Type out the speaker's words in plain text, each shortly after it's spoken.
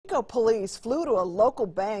Waco police flew to a local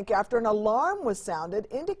bank after an alarm was sounded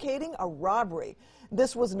indicating a robbery.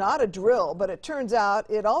 This was not a drill, but it turns out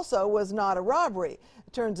it also was not a robbery.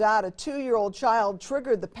 It turns out a 2-year-old child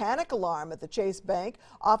triggered the panic alarm at the Chase Bank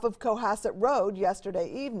off of Cohasset Road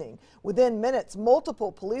yesterday evening. Within minutes,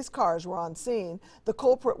 multiple police cars were on scene. The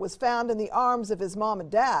culprit was found in the arms of his mom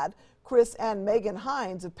and dad, Chris and Megan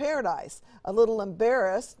Hines of Paradise. A little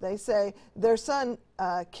embarrassed, they say their son,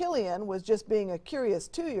 Killian, was just being a curious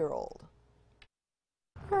 2-year-old.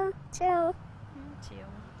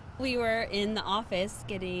 We were in the office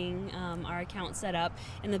getting our account set up,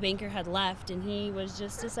 and the banker had left, and he was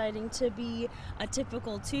just deciding to be a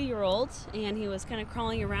typical 2-year-old, and he was kind of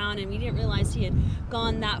crawling around, and we didn't realize he had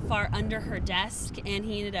gone that far under her desk, and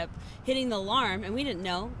he ended up hitting the alarm, and we didn't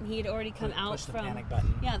know. He had already come out from the panic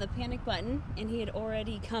button. Yeah, the panic button, and he had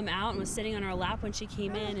already come out and was sitting on our lap when she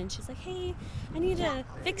came in, and she's like, "Hey, I need to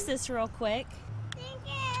fix this real quick." Thank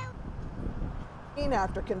you.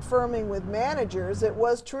 After confirming with managers it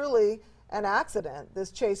was truly an accident.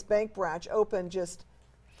 This Chase Bank branch opened just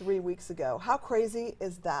 3 weeks ago. How crazy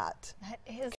is that? That is